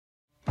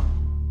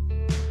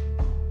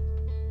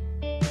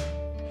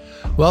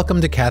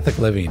Welcome to Catholic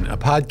Living, a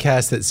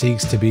podcast that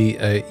seeks to be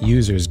a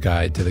user's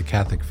guide to the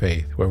Catholic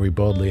faith, where we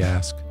boldly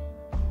ask,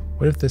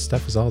 what if this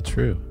stuff is all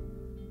true?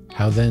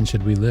 How then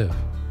should we live?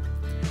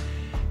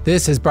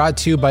 This is brought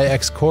to you by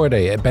Ex Corde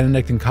at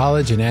Benedictine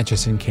College in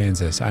Atchison,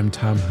 Kansas. I'm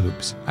Tom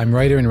Hoops. I'm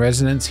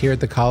writer-in-residence here at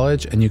the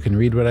college, and you can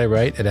read what I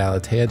write at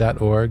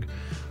aletheia.org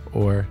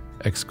or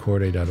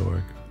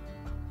excorde.org.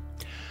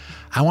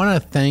 I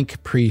want to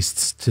thank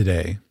priests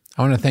today.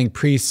 I want to thank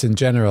priests in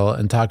general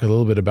and talk a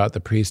little bit about the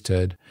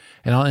priesthood.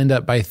 And I'll end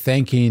up by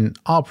thanking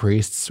all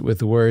priests with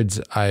the words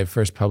I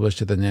first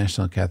published at the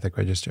National Catholic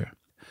Register.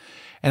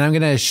 And I'm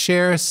going to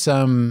share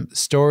some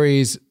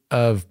stories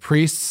of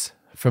priests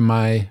from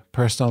my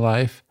personal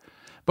life.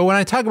 But when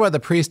I talk about the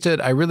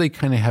priesthood, I really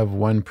kind of have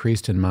one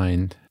priest in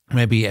mind.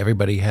 Maybe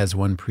everybody has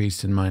one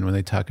priest in mind when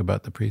they talk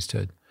about the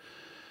priesthood.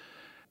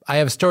 I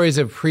have stories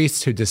of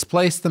priests who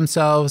displace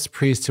themselves,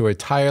 priests who are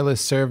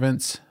tireless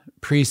servants,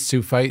 priests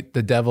who fight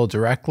the devil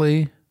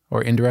directly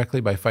or indirectly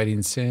by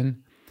fighting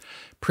sin,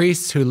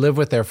 priests who live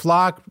with their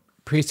flock,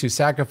 priests who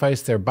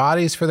sacrifice their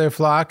bodies for their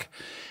flock.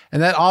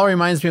 And that all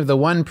reminds me of the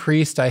one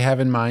priest I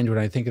have in mind when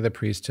I think of the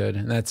priesthood,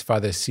 and that's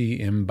Father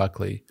C.M.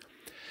 Buckley,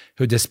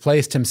 who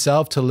displaced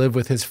himself to live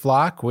with his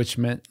flock, which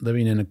meant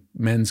living in a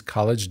men's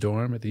college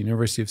dorm at the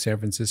University of San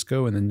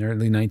Francisco in the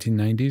early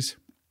 1990s.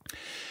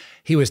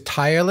 He was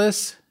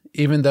tireless,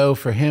 even though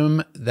for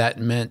him that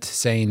meant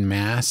saying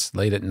Mass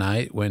late at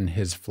night when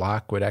his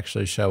flock would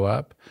actually show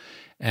up,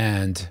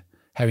 and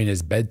having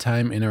his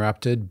bedtime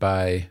interrupted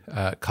by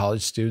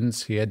college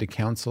students he had to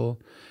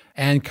counsel,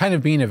 and kind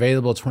of being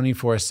available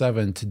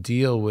 24/7 to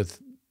deal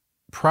with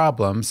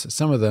problems,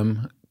 some of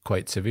them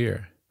quite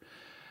severe.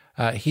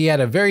 He had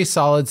a very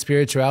solid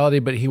spirituality,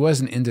 but he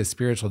wasn't into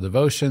spiritual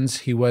devotions.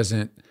 He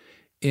wasn't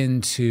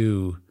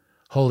into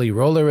holy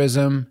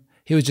rollerism.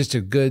 He was just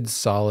a good,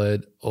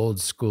 solid,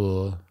 old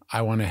school,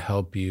 I want to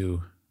help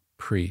you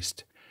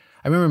priest.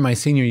 I remember my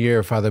senior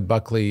year, Father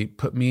Buckley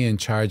put me in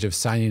charge of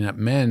signing up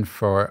men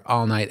for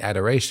all-night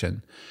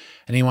adoration.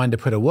 And he wanted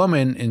to put a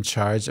woman in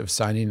charge of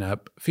signing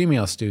up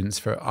female students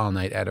for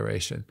all-night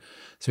adoration.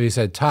 So he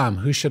said, Tom,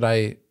 who should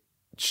I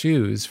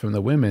choose from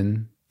the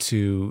women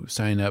to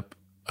sign up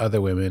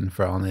other women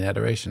for all-night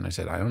adoration? I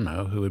said, I don't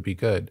know. Who would be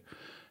good?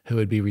 Who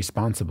would be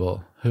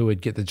responsible? Who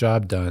would get the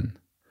job done?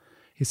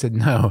 He said,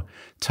 no,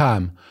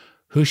 Tom,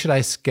 who should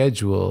I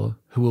schedule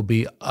who will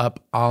be up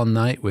all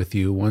night with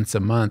you once a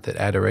month at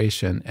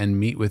adoration and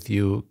meet with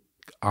you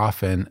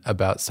often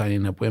about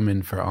signing up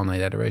women for all-night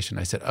adoration?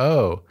 I said,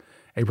 oh,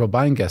 April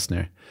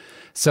Beingessner.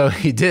 So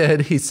he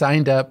did. He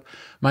signed up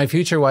my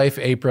future wife,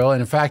 April. And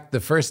in fact,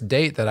 the first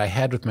date that I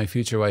had with my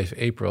future wife,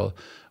 April,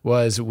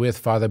 was with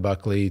Father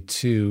Buckley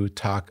to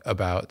talk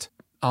about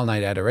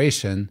all-night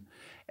adoration.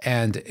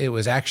 And it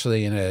was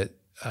actually in a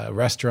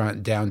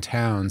restaurant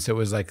downtown, so it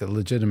was like a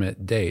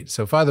legitimate date.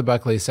 So Father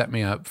Buckley set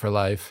me up for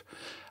life,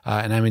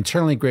 and I'm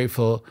eternally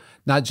grateful,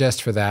 not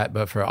just for that,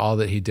 but for all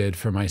that he did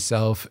for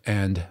myself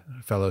and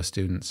fellow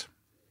students.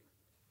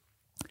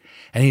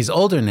 And he's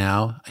older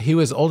now. He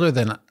was older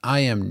than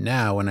I am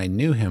now when I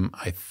knew him,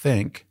 I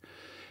think,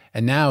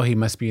 and now he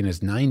must be in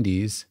his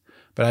 90s,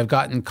 but I've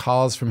gotten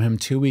calls from him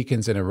 2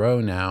 weekends in a row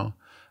now,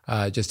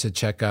 just to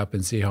check up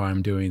and see how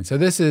I'm doing. So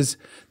this is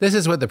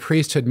what the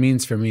priesthood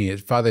means for me.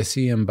 It's Father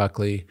C.M.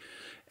 Buckley.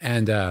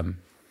 And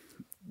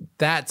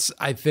that's,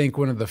 I think,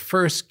 one of the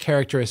first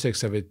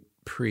characteristics of a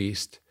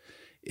priest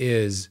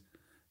is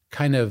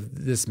kind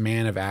of this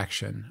man of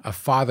action, a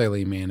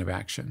fatherly man of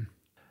action.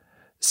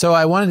 So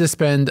I wanted to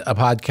spend a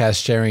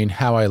podcast sharing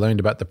how I learned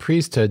about the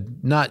priesthood,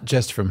 not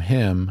just from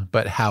him,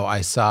 but how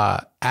I saw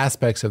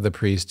aspects of the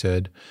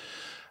priesthood,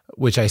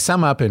 which I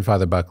sum up in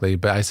Father Buckley,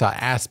 but I saw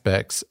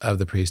aspects of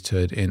the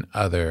priesthood in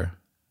other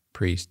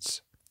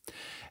priests.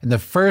 And the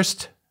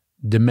first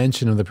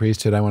dimension of the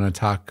priesthood I want to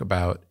talk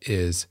about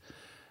is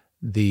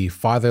the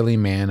fatherly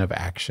man of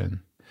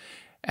action.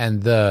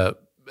 And the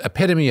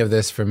epitome of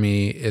this for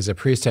me is a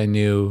priest I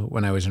knew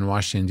when I was in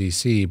Washington,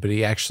 D.C., but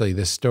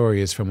this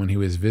story is from when he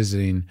was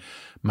visiting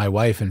my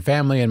wife and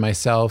family and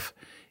myself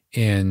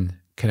in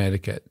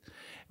Connecticut.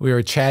 We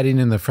were chatting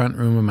in the front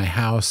room of my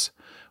house,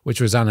 which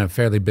was on a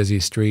fairly busy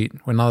street,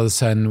 when all of a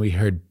sudden we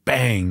heard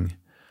bang.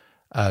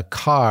 A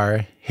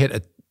car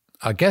hit,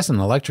 I guess, an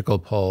electrical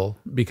pole,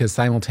 because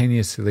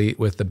simultaneously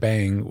with the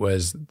bang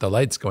was the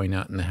lights going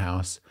out in the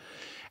house,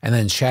 and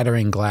then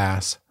shattering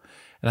glass.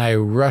 And I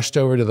rushed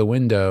over to the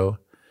window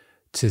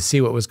to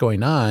see what was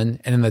going on.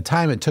 And in the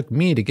time it took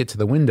me to get to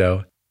the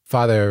window,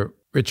 Father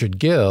Richard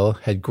Gill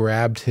had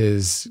grabbed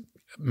his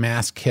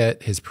mass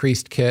kit, his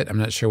priest kit, I'm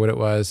not sure what it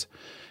was,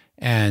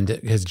 and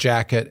his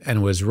jacket,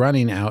 and was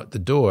running out the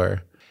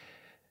door.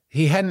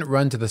 He hadn't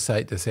run to the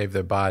site to save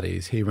their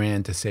bodies. He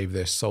ran to save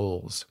their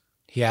souls.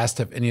 He asked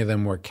if any of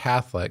them were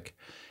Catholic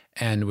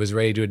and was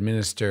ready to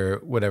administer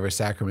whatever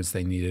sacraments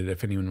they needed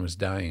if anyone was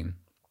dying.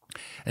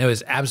 And it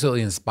was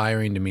absolutely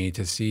inspiring to me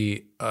to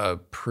see a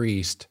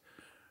priest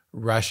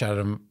rush out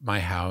of my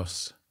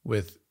house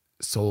with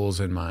souls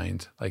in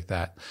mind like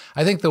that.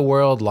 I think the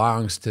world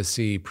longs to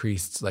see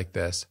priests like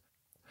this.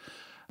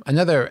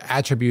 Another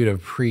attribute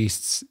of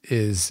priests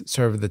is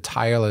sort of the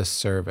tireless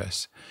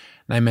service.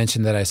 And I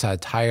mentioned that I saw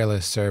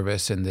tireless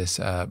service in this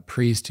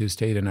priest who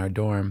stayed in our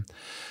dorm.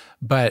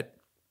 But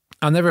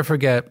I'll never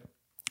forget,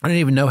 I don't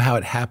even know how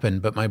it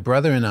happened, but my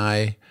brother and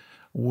I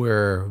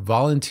were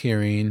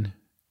volunteering,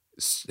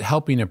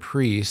 helping a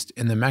priest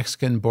in the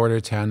Mexican border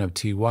town of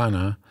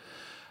Tijuana,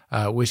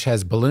 which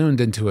has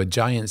ballooned into a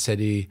giant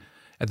city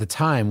at the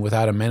time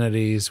without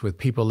amenities, with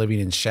people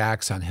living in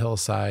shacks on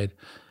hillside.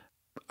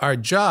 Our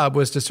job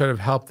was to sort of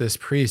help this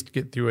priest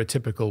get through a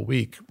typical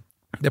week.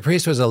 The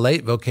priest was a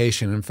late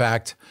vocation. In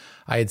fact,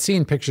 I had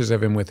seen pictures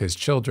of him with his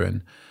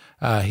children.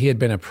 He had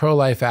been a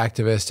pro-life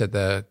activist at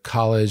the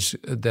college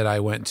that I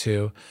went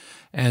to.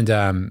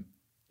 And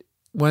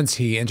once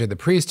he entered the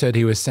priesthood,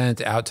 he was sent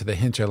out to the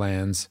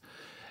hinterlands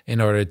in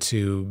order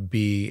to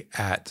be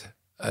at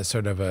a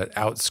sort of an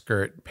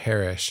outskirt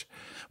parish.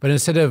 But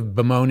instead of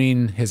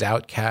bemoaning his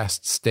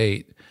outcast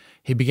state,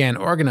 he began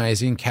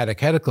organizing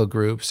catechetical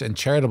groups and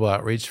charitable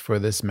outreach for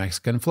this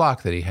Mexican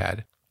flock that he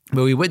had.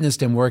 But we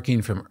witnessed him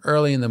working from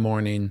early in the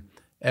morning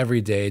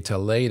every day till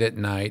late at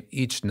night,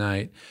 each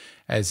night,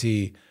 as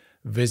he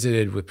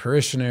visited with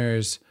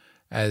parishioners,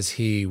 as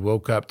he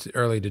woke up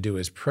early to do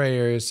his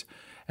prayers.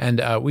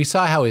 And we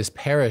saw how his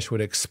parish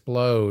would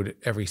explode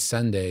every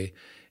Sunday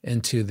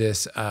into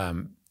this,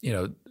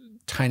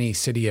 tiny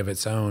city of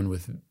its own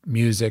with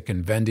music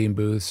and vending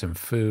booths and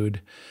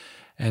food.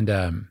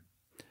 And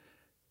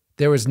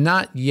there was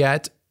not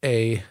yet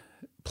a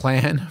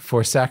plan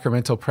for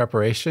sacramental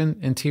preparation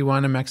in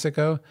Tijuana,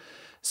 Mexico.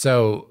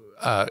 So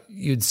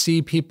you'd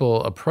see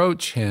people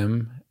approach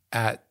him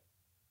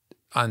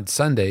on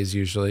Sundays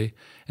usually,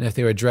 and if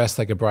they were dressed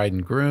like a bride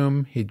and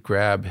groom, he'd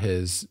grab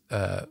his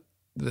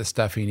the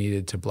stuff he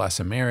needed to bless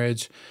a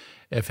marriage.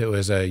 If it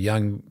was a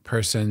young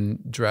person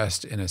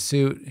dressed in a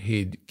suit,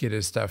 he'd get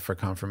his stuff for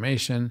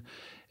confirmation.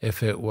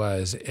 If it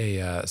was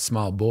a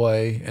small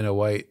boy in a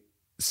white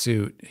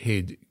suit,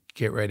 he'd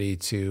get ready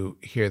to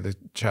hear the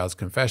child's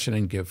confession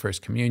and give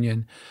First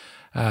Communion.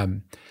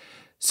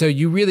 So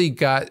you really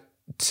got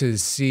to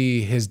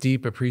see his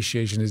deep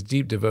appreciation, his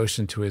deep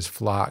devotion to his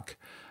flock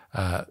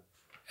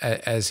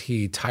as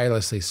he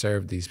tirelessly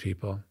served these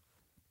people.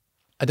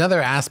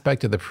 Another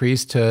aspect of the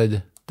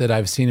priesthood that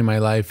I've seen in my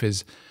life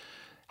is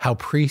how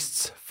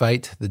priests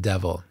fight the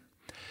devil.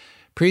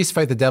 Priests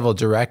fight the devil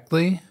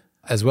directly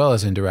as well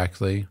as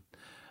indirectly,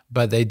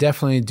 but they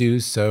definitely do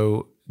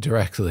so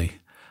directly.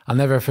 I'll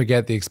never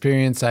forget the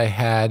experience I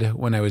had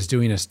when I was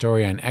doing a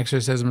story on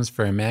exorcisms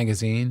for a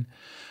magazine.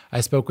 I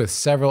spoke with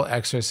several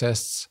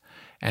exorcists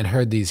and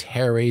heard these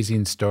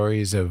hair-raising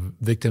stories of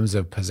victims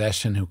of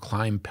possession who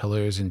climbed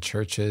pillars in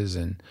churches,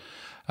 and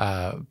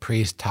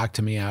priest talked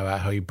to me about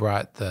how he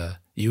brought the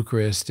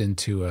Eucharist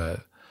into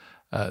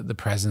the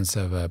presence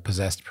of a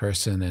possessed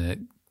person,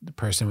 and the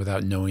person,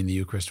 without knowing the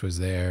Eucharist was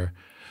there,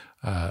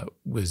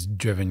 was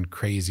driven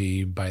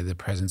crazy by the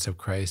presence of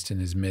Christ in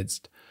his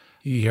midst.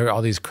 You hear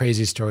all these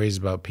crazy stories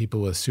about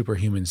people with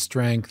superhuman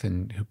strength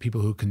and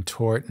people who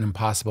contort in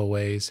impossible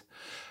ways.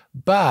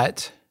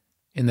 But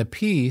in the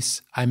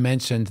piece, I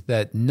mentioned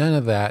that none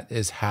of that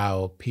is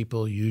how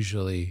people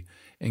usually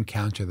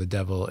encounter the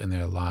devil in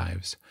their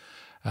lives.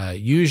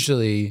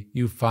 Usually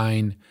you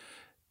find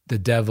the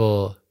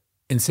devil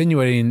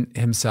insinuating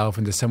himself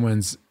into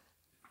someone's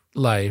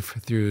life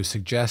through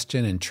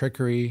suggestion and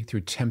trickery, through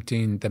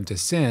tempting them to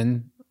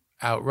sin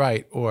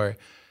outright, or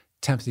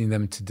tempting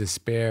them to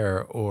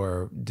despair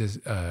or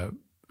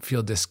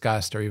feel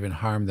disgust or even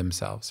harm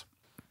themselves.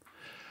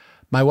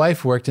 My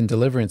wife worked in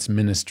deliverance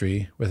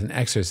ministry with an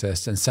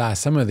exorcist and saw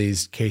some of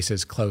these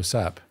cases close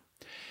up.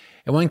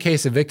 In one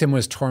case, a victim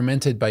was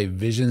tormented by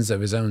visions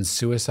of his own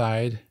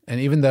suicide, and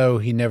even though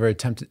he never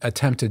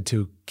attempted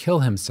to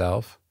kill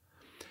himself,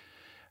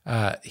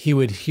 he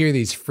would hear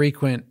these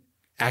frequent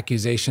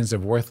accusations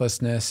of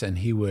worthlessness, and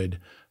he would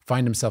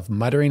find himself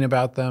muttering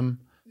about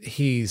them.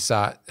 He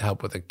sought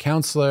help with a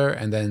counselor,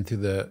 and then through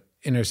the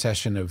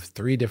intercession of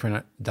 3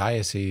 different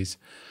dioceses,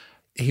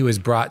 he was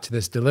brought to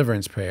this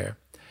deliverance prayer.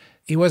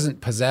 He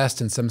wasn't possessed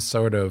in some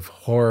sort of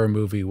horror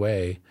movie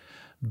way,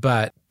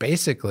 but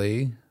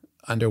basically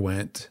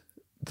underwent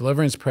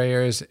deliverance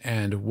prayers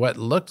and what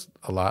looked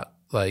a lot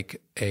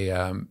like a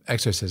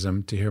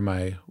exorcism, to hear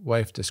my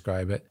wife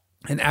describe it.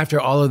 And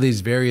after all of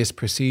these various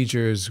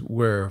procedures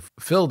were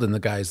filled in the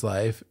guy's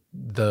life,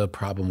 the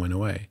problem went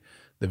away.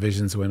 The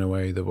visions went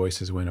away, the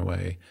voices went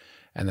away,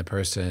 and the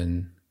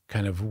person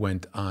kind of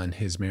went on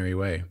his merry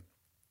way.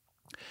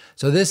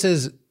 So this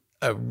is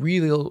a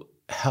real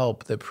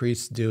help that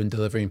priests do in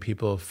delivering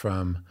people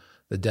from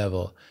the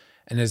devil.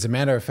 And as a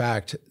matter of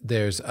fact,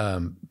 there's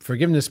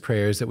forgiveness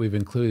prayers that we've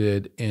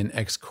included in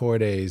Ex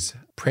Corde's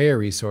prayer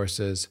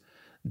resources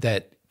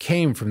that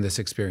came from this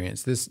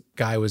experience. This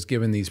guy was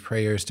given these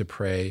prayers to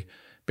pray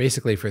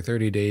basically for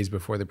 30 days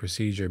before the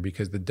procedure,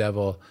 because the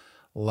devil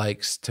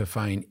likes to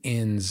find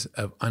inns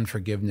of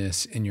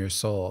unforgiveness in your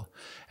soul.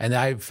 And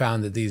I've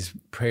found that these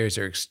prayers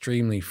are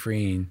extremely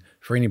freeing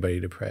for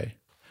anybody to pray.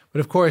 But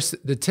of course,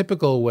 the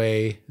typical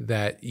way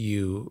that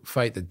you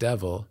fight the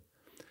devil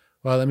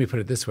Well, let me put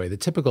it this way. The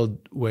typical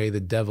way the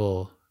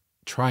devil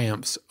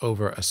triumphs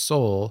over a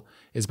soul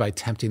is by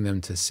tempting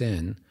them to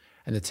sin.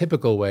 And the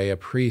typical way a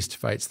priest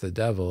fights the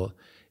devil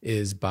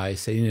is by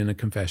sitting in a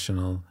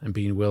confessional and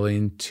being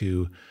willing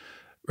to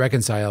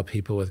reconcile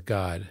people with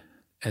God.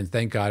 And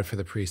thank God for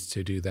the priests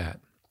who do that.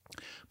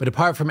 But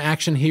apart from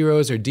action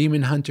heroes or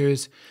demon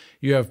hunters,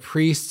 you have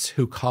priests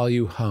who call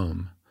you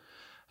home.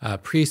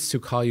 Priests who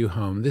call you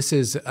home. This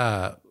is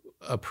a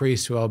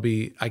priest who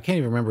I can't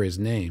even remember his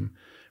name,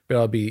 but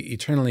I'll be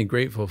eternally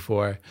grateful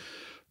for.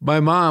 My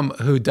mom,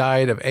 who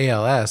died of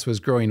ALS, was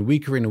growing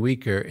weaker and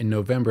weaker in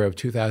November of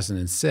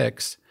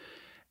 2006.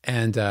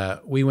 And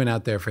we went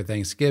out there for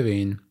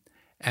Thanksgiving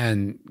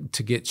and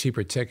to get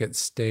cheaper tickets,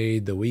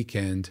 stayed the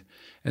weekend.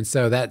 And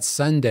so that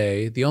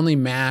Sunday, the only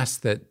mass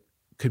that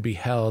could be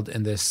held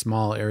in this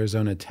small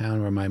Arizona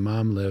town where my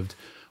mom lived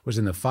was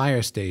in the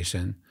fire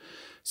station.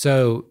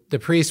 So the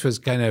priest was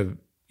kind of,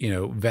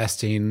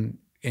 vesting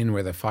in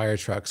where the fire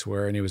trucks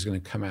were, and he was going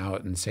to come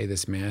out and say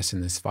this mass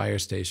in this fire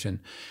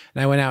station.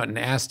 And I went out and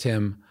asked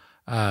him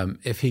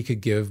if he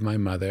could give my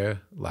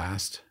mother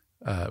last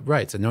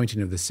rites,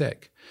 anointing of the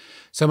sick.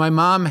 So my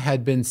mom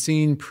had been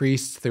seeing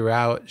priests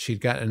throughout. She'd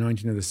got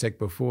anointing of the sick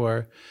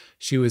before.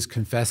 She was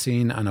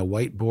confessing on a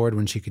whiteboard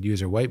when she could use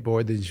her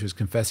whiteboard. Then she was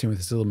confessing with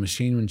this little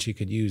machine when she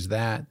could use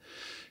that.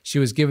 She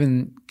was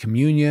given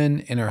communion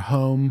in her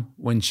home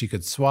when she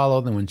could swallow.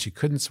 Then when she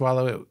couldn't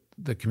swallow it,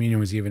 the communion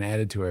was even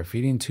added to her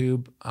feeding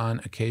tube on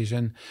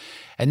occasion.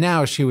 And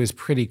now she was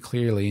pretty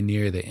clearly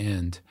near the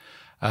end.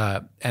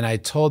 And I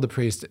told the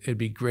priest, it'd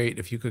be great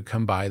if you could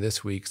come by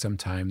this week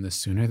sometime, the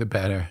sooner the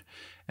better,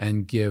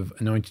 and give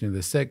anointing of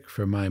the sick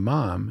for my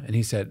mom. And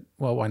he said,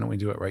 well, why don't we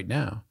do it right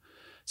now?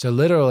 So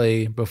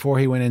literally, before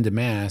he went into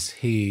mass,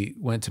 he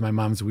went to my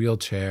mom's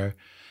wheelchair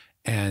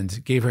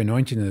and gave her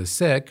anointing of the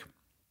sick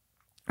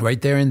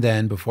right there and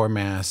then before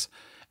mass,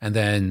 and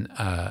then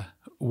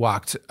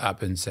walked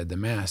up and said the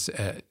mass.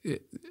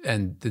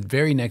 And the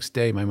very next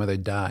day, my mother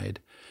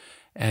died.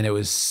 And it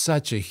was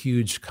such a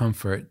huge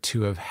comfort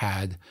to have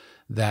had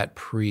that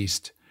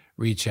priest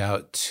reach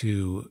out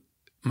to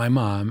my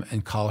mom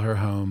and call her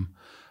home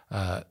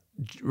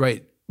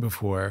right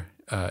before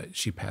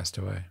she passed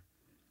away.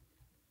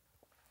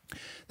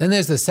 Then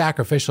there's the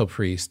sacrificial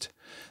priest.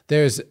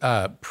 There's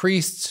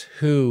priests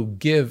who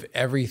give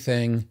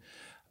everything,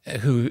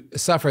 who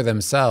suffer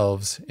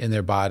themselves in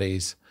their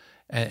bodies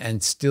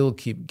and still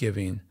keep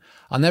giving.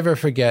 I'll never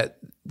forget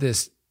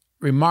this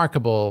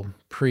remarkable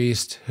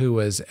priest who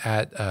was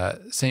at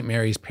St.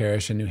 Mary's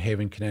Parish in New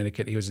Haven,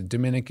 Connecticut. He was a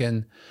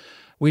Dominican.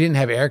 We didn't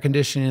have air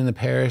conditioning in the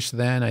parish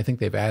then. I think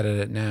they've added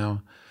it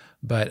now.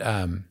 But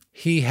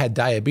he had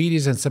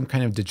diabetes and some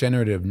kind of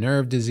degenerative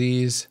nerve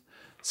disease.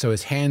 So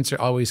his hands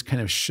are always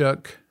kind of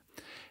shook.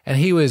 And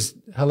he was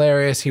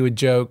hilarious. He would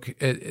joke,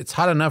 it's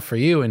hot enough for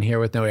you in here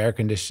with no air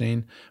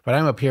conditioning, but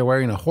I'm up here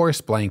wearing a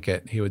horse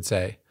blanket, he would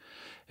say.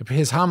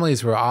 His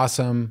homilies were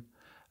awesome.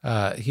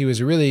 He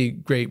was a really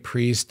great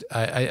priest.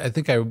 I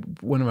think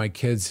one of my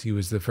kids, he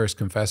was the first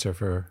confessor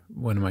for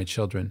one of my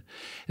children.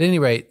 At any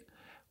rate,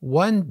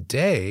 one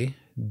day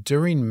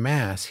during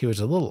Mass, he was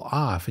a little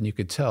off, and you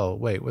could tell,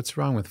 wait, what's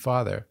wrong with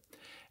Father?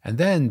 And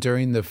then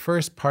during the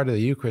first part of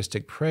the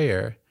Eucharistic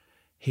prayer,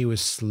 he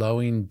was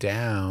slowing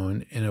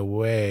down in a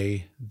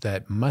way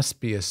that must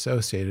be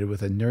associated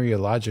with a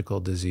neurological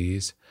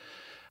disease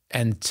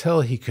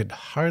until he could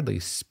hardly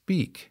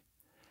speak.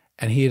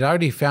 And he had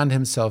already found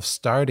himself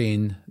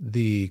starting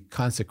the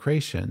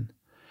consecration.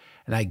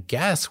 And I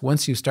guess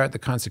once you start the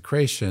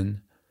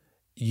consecration,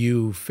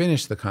 you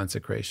finish the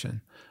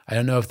consecration. I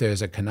don't know if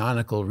there's a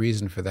canonical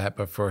reason for that,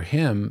 but for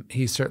him,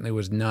 he certainly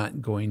was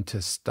not going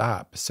to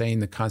stop saying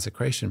the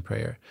consecration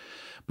prayer.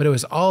 But it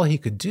was all he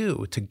could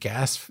do to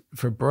gasp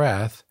for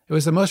breath. It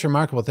was the most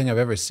remarkable thing I've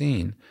ever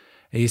seen.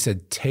 And he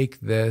said,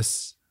 take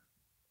this.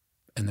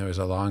 And there was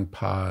a long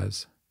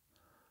pause.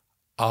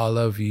 All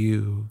of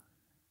you,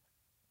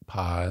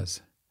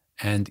 pause,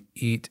 and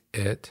eat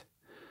it.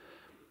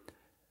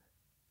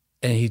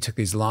 And he took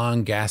these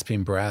long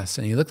gasping breaths,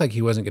 and he looked like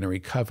he wasn't going to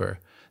recover.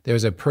 There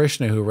was a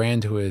parishioner who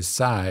ran to his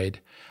side,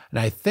 and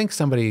I think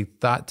somebody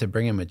thought to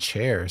bring him a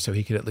chair so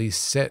he could at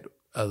least sit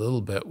a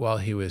little bit while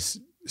he was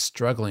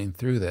struggling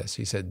through this.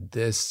 He said,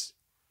 this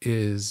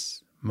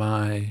is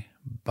my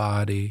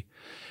body,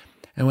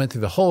 and went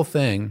through the whole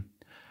thing.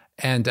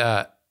 And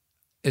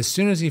as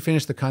soon as he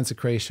finished the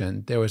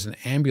consecration, there was an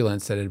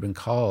ambulance that had been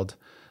called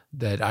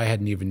that I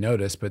hadn't even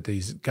noticed, but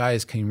these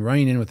guys came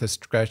running in with a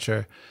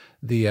stretcher.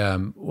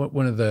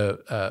 One of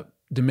the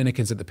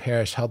Dominicans at the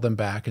parish held them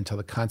back until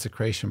the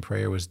consecration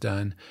prayer was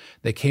done.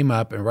 They came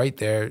up and right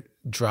there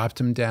dropped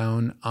him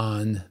down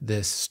on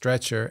this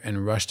stretcher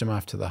and rushed him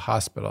off to the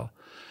hospital.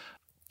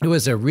 It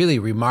was a really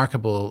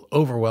remarkable,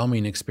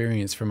 overwhelming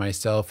experience for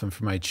myself and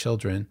for my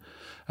children,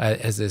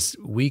 as this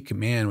weak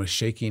man with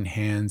shaking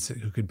hands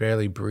who could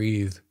barely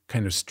breathe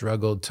kind of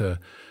struggled to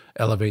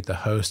elevate the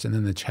host and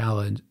then the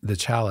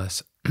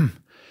chalice.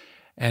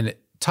 And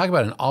talk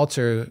about an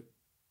altar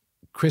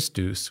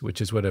Christus, which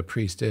is what a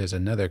priest is,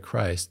 another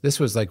Christ. This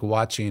was like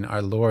watching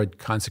our Lord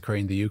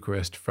consecrating the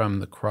Eucharist from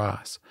the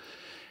cross.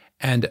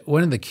 And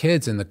one of the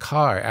kids in the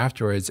car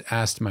afterwards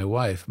asked my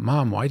wife,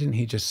 "Mom, why didn't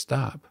he just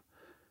stop?"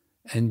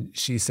 And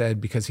she said,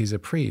 "Because he's a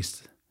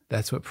priest.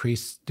 That's what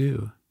priests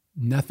do.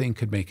 Nothing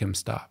could make him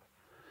stop."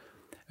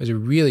 It was a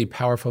really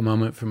powerful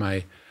moment for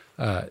my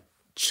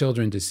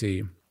children to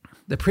see.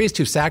 The priest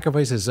who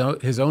sacrifices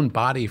his own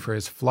body for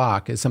his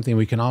flock is something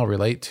we can all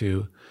relate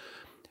to.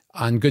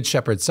 On Good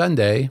Shepherd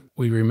Sunday,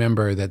 we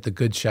remember that the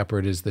Good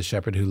Shepherd is the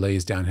shepherd who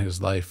lays down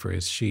his life for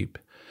his sheep.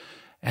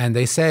 And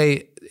they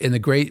say in the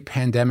great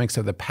pandemics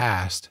of the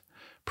past,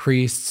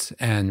 priests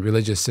and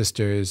religious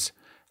sisters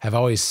have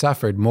always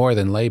suffered more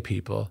than lay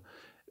people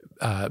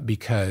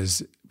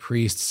because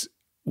priests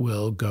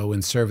will go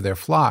and serve their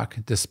flock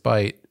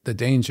despite the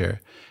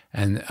danger.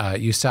 And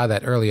you saw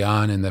that early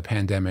on in the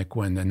pandemic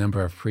when a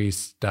number of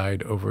priests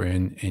died over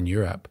in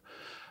Europe.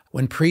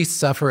 When priests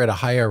suffer at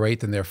a higher rate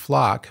than their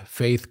flock,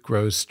 faith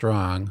grows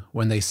strong.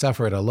 When they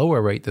suffer at a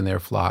lower rate than their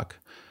flock,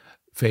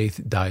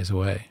 faith dies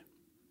away.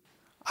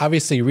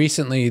 Obviously,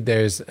 recently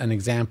there's an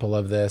example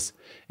of this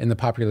in the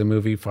popular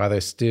movie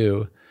Father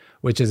Stu,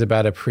 which is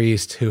about a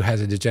priest who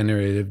has a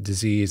degenerative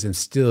disease and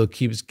still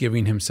keeps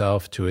giving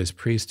himself to his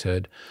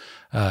priesthood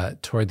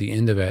toward the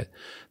end of it.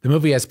 The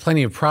movie has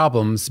plenty of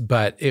problems,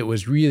 but it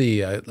was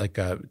really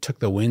took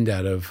the wind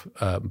out of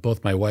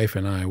both my wife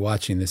and I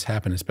watching this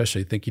happen,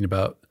 especially thinking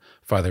about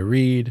Father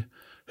Reed,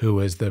 who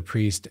was the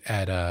priest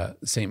at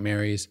St.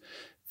 Mary's,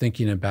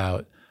 thinking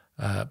about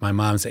my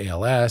mom's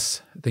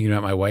ALS, thinking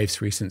about my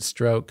wife's recent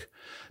stroke.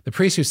 The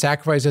priest who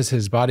sacrifices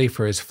his body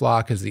for his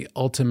flock is the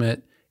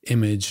ultimate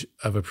image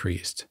of a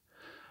priest.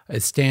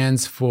 It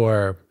stands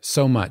for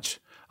so much.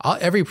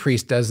 Every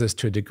priest does this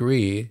to a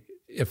degree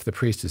if the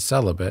priest is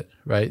celibate,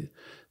 right?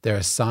 They're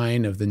a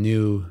sign of the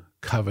new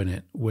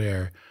covenant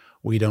where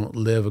we don't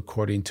live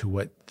according to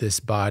what this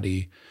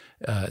body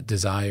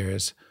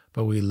desires,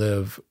 but we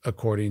live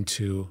according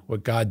to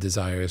what God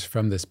desires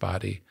from this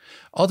body.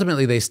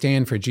 Ultimately, they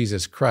stand for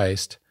Jesus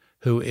Christ,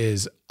 who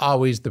is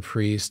always the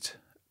priest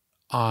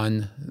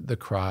on the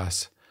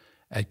cross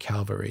at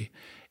Calvary.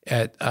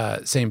 At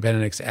St.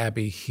 Benedict's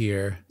Abbey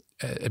here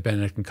at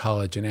Benedictine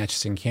College in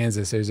Atchison,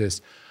 Kansas, there's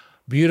this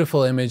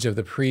beautiful image of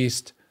the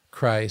priest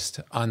Christ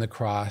on the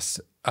cross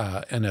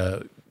in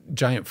a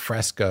giant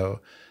fresco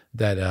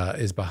that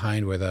is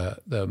behind where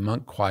the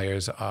monk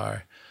choirs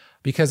are,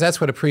 because that's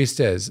what a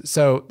priest is.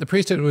 So the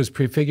priesthood was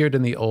prefigured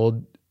in the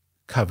Old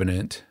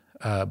Covenant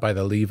by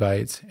the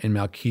Levites and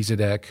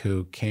Melchizedek,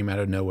 who came out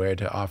of nowhere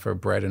to offer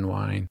bread and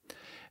wine.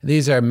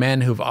 These are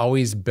men who've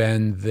always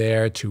been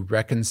there to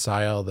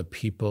reconcile the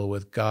people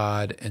with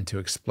God and to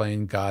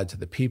explain God to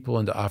the people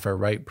and to offer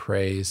right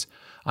praise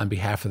on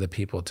behalf of the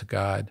people to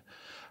God.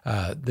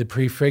 The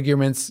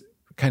prefigurements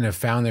kind of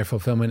found their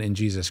fulfillment in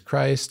Jesus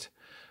Christ,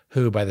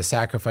 who by the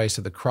sacrifice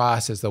of the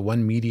cross is the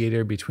one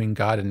mediator between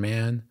God and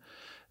man,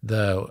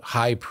 the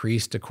high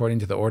priest according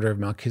to the order of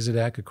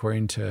Melchizedek,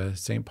 according to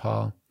St.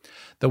 Paul.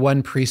 The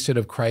one priesthood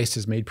of Christ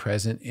is made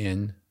present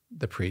in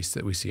the priests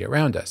that we see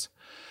around us.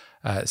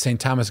 St.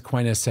 Thomas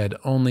Aquinas said,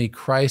 "Only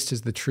Christ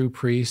is the true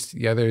priest,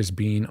 the others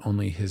being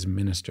only his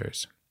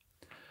ministers."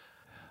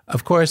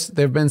 Of course,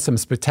 there have been some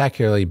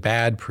spectacularly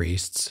bad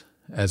priests,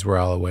 as we're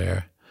all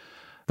aware.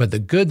 But the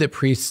good that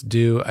priests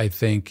do, I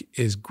think,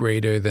 is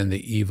greater than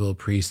the evil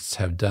priests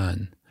have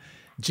done.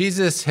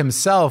 Jesus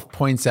himself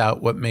points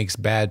out what makes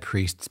bad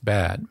priests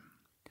bad.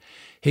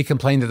 He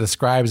complained that the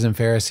scribes and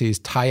Pharisees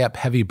tie up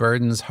heavy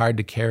burdens hard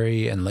to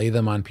carry and lay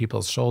them on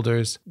people's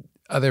shoulders.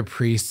 Other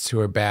priests who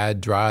are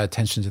bad draw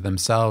attention to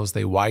themselves.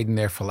 They widen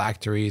their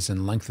phylacteries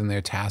and lengthen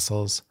their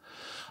tassels.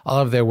 All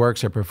of their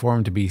works are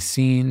performed to be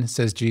seen,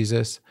 says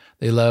Jesus.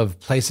 They love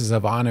places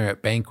of honor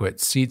at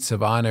banquets, seats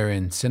of honor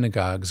in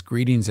synagogues,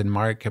 greetings in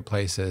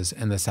marketplaces,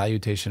 and the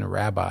salutation of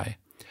rabbi.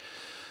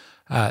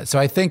 So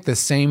I think the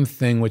same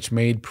thing which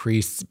made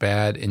priests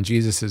bad in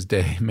Jesus'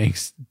 day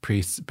makes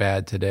priests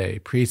bad today.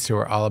 Priests who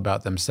are all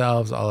about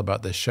themselves, all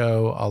about the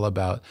show, all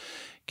about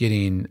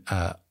getting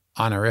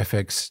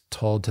honorifics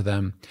told to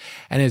them.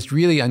 And it's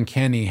really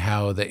uncanny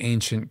how the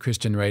ancient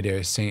Christian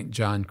writer St.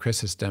 John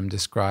Chrysostom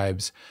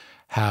describes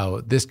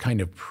how this kind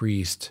of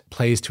priest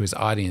plays to his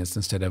audience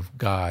instead of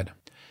God.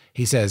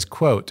 He says,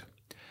 quote,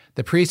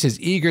 "The priest is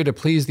eager to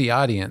please the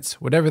audience.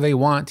 Whatever they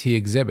want, he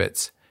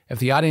exhibits. If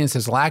the audience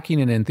is lacking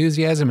in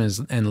enthusiasm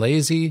and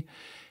lazy,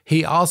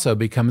 he also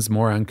becomes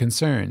more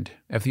unconcerned.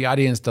 If the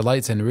audience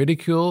delights in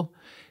ridicule,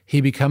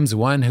 he becomes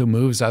one who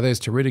moves others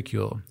to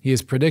ridicule. He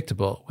is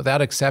predictable.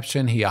 Without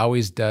exception, he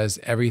always does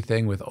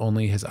everything with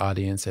only his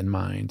audience in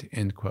mind,"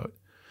 end quote.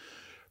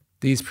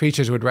 These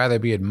preachers would rather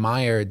be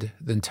admired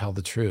than tell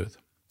the truth.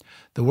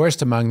 The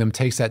worst among them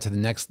takes that to the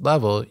next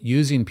level,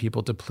 using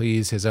people to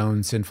please his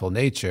own sinful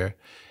nature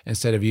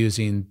instead of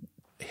using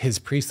his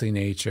priestly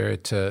nature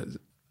to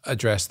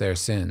address their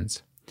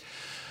sins.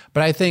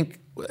 But I think,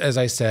 as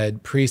I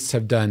said, priests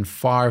have done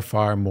far,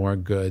 far more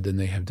good than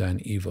they have done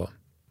evil.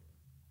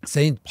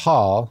 St.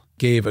 Paul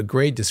gave a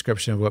great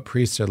description of what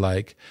priests are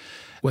like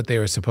what they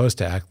were supposed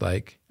to act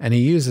like. And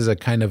he uses a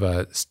kind of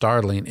a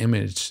startling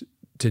image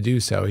to do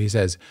so. He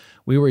says,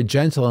 "We were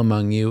gentle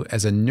among you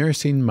as a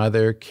nursing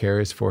mother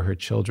cares for her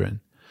children.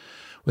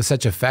 With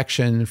such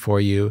affection for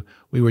you,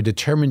 we were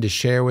determined to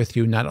share with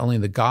you not only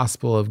the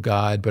gospel of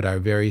God, but our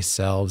very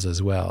selves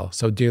as well.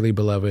 So dearly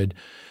beloved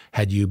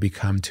had you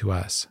become to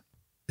us."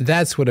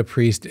 That's what a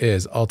priest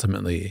is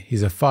ultimately.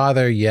 He's a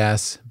father,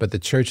 yes, but the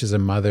church is a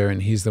mother,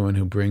 and he's the one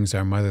who brings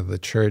our mother, the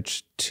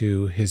church,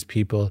 to his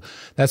people.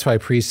 That's why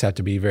priests have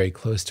to be very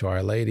close to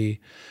Our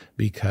Lady,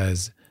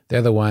 because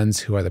they're the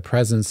ones who are the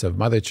presence of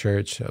Mother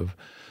Church, of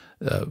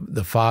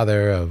the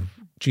Father, of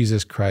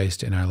Jesus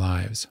Christ in our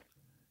lives.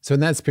 So in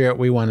that spirit,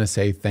 we want to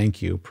say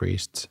thank you,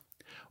 priests.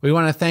 We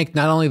want to thank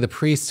not only the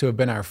priests who have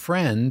been our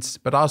friends,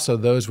 but also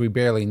those we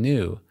barely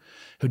knew,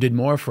 who did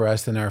more for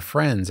us than our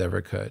friends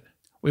ever could.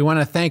 We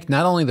want to thank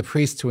not only the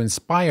priests who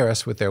inspire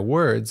us with their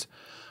words,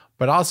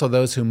 but also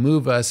those who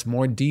move us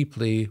more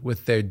deeply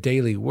with their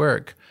daily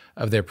work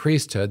of their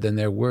priesthood than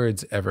their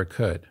words ever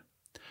could.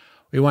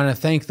 We want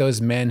to thank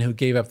those men who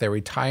gave up their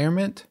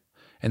retirement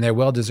and their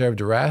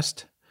well-deserved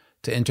rest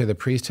to enter the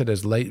priesthood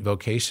as late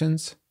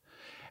vocations,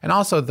 and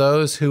also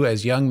those who,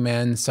 as young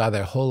men, saw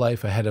their whole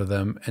life ahead of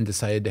them and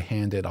decided to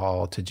hand it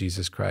all to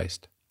Jesus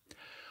Christ.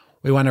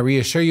 We want to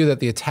reassure you that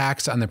the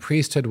attacks on the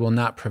priesthood will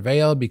not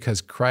prevail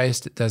because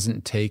Christ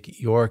doesn't take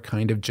your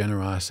kind of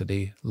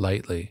generosity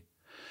lightly.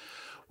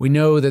 We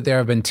know that there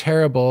have been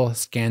terrible,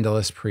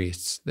 scandalous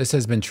priests. This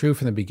has been true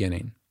from the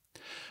beginning.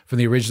 From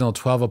the original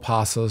 12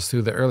 apostles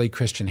through the early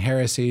Christian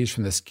heresies,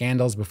 from the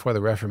scandals before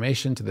the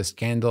Reformation to the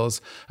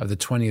scandals of the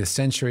 20th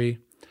century.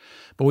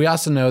 But we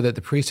also know that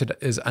the priesthood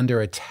is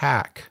under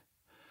attack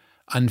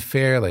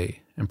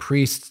unfairly, and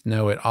priests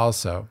know it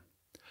also.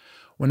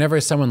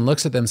 Whenever someone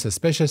looks at them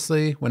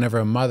suspiciously, whenever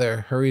a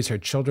mother hurries her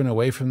children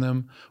away from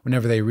them,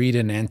 whenever they read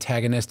an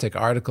antagonistic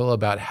article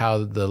about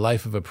how the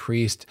life of a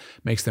priest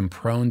makes them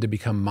prone to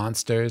become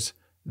monsters,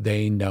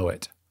 they know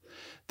it.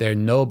 Their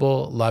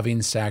noble,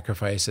 loving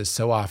sacrifice is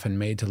so often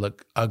made to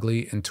look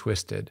ugly and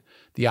twisted,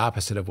 the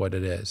opposite of what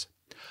it is.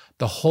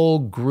 The whole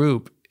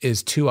group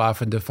is too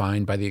often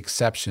defined by the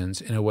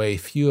exceptions in a way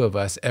few of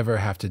us ever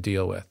have to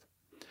deal with.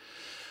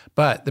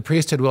 But the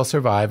priesthood will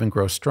survive and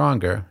grow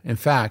stronger. In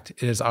fact,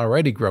 it is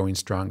already growing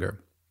stronger.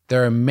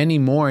 There are many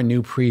more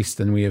new priests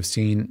than we have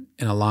seen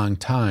in a long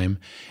time,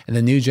 and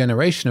the new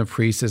generation of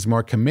priests is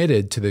more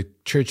committed to the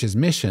church's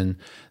mission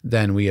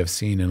than we have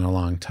seen in a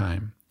long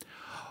time.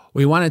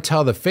 We want to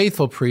tell the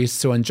faithful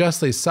priests who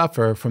unjustly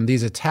suffer from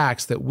these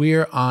attacks that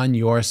we're on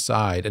your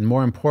side, and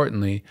more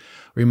importantly,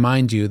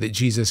 remind you that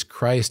Jesus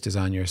Christ is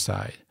on your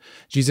side.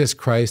 Jesus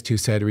Christ who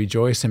said,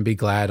 "Rejoice and be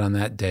glad on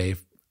that day,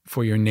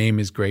 for your name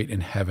is great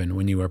in heaven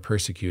when you are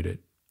persecuted."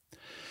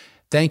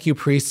 Thank you,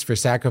 priests, for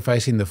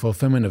sacrificing the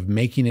fulfillment of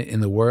making it in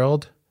the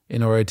world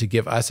in order to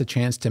give us a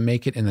chance to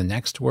make it in the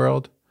next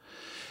world.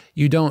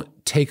 You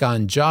don't take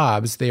on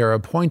jobs, they are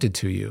appointed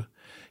to you.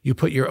 You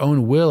put your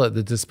own will at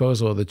the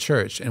disposal of the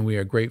church, and we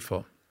are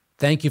grateful.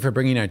 Thank you for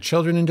bringing our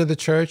children into the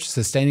church,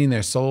 sustaining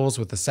their souls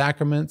with the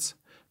sacraments.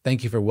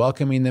 Thank you for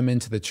welcoming them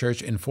into the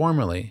church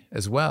informally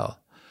as well.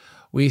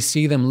 We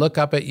see them look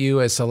up at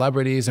you as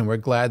celebrities, and we're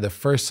glad the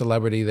first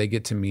celebrity they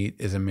get to meet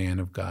is a man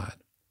of God.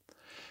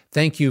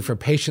 Thank you for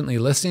patiently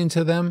listening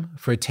to them,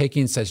 for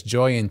taking such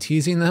joy in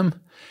teasing them,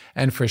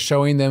 and for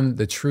showing them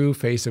the true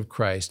face of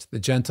Christ, the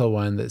gentle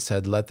one that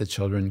said, "Let the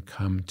children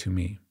come to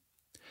me."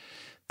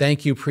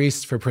 Thank you,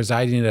 priests, for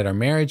presiding at our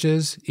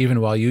marriages,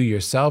 even while you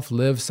yourself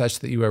live such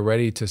that you are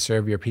ready to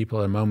serve your people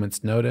at a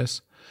moment's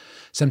notice.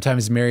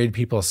 Sometimes married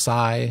people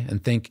sigh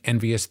and think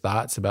envious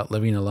thoughts about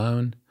living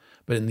alone,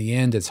 but in the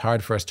end, it's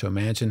hard for us to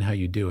imagine how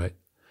you do it.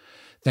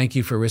 Thank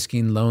you for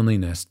risking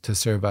loneliness to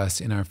serve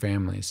us in our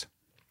families.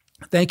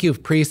 Thank you,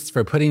 priests,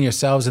 for putting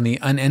yourselves in the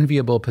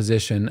unenviable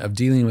position of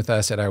dealing with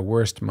us at our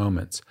worst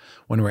moments,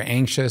 when we're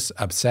anxious,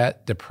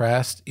 upset,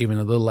 depressed, even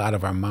a little out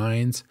of our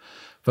minds,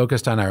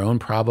 focused on our own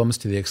problems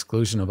to the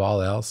exclusion of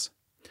all else.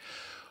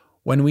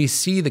 When we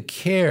see the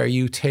care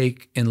you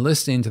take in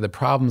listening to the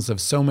problems of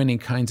so many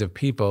kinds of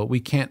people, we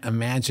can't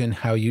imagine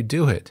how you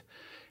do it.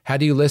 How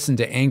do you listen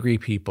to angry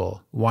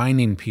people,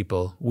 whining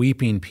people,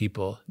 weeping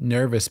people,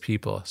 nervous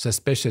people,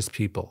 suspicious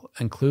people,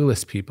 and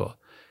clueless people?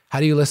 How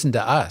do you listen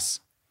to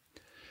us?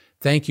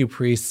 Thank you,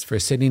 priests, for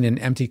sitting in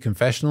empty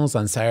confessionals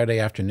on Saturday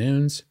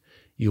afternoons.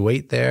 You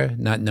wait there,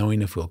 not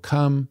knowing if we'll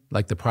come,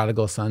 like the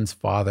prodigal son's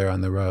father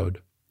on the road.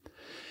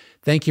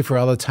 Thank you for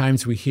all the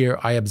times we hear,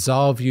 "I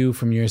absolve you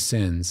from your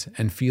sins,"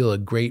 and feel a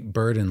great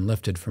burden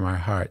lifted from our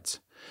hearts.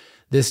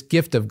 This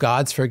gift of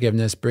God's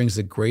forgiveness brings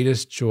the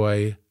greatest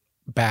joy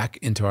back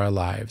into our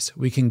lives.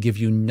 We can give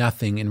you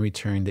nothing in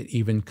return that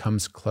even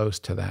comes close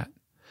to that.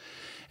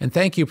 And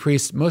thank you,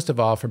 priests, most of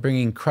all, for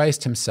bringing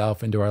Christ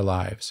himself into our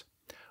lives.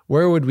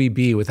 Where would we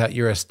be without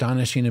your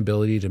astonishing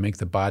ability to make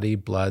the body,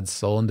 blood,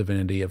 soul, and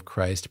divinity of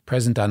Christ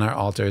present on our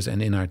altars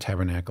and in our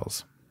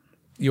tabernacles?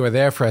 You are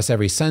there for us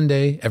every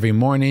Sunday, every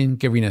morning,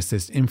 giving us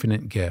this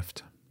infinite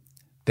gift.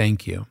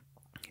 Thank you.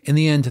 In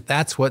the end,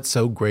 that's what's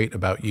so great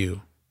about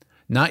you.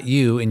 Not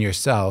you in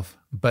yourself,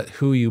 but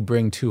who you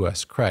bring to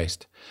us,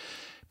 Christ.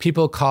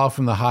 People call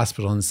from the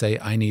hospital and say,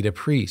 I need a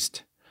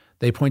priest.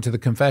 They point to the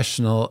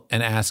confessional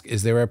and ask,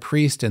 is there a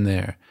priest in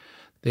there?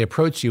 They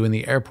approach you in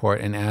the airport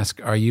and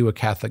ask, are you a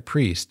Catholic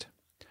priest?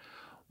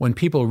 When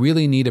people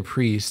really need a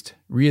priest,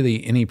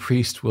 really any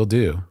priest will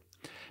do,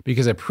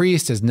 because a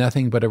priest is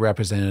nothing but a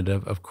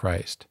representative of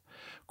Christ.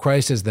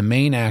 Christ is the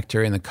main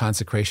actor in the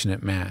consecration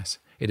at Mass.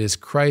 It is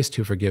Christ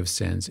who forgives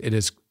sins. It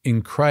is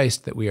in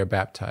Christ that we are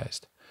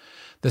baptized.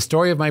 The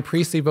story of my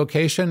priestly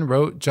vocation,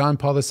 wrote John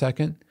Paul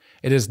II,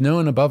 it is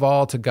known above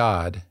all to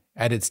God.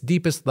 At its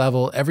deepest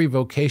level, every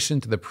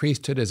vocation to the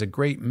priesthood is a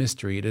great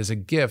mystery. It is a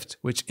gift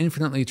which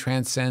infinitely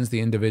transcends the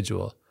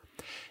individual.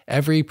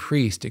 Every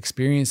priest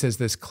experiences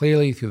this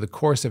clearly through the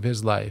course of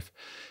his life.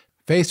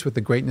 Faced with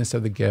the greatness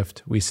of the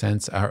gift, we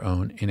sense our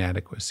own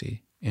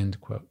inadequacy.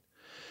 End quote.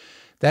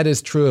 That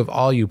is true of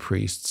all you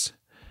priests.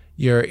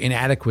 Your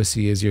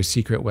inadequacy is your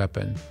secret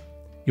weapon.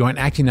 You aren't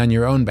acting on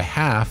your own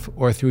behalf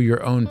or through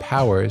your own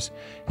powers.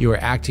 You are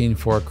acting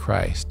for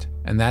Christ.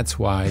 And that's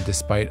why,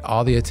 despite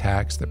all the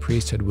attacks, the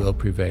priesthood will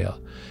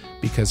prevail,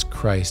 because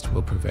Christ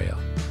will prevail.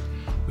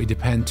 We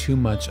depend too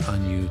much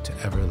on you to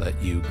ever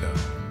let you go.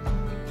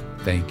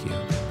 Thank you.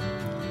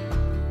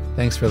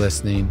 Thanks for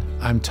listening.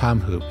 I'm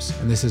Tom Hoops,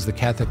 and this is the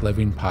Catholic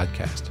Living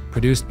Podcast,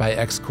 produced by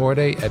Ex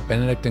Corde at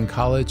Benedictine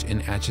College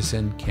in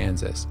Atchison,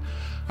 Kansas.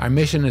 Our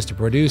mission is to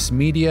produce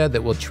media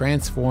that will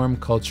transform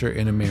culture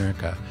in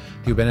America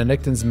through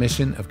Benedictine's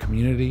mission of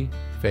community,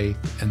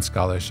 faith, and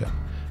scholarship.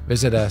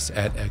 Visit us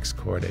at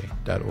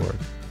excorde.org.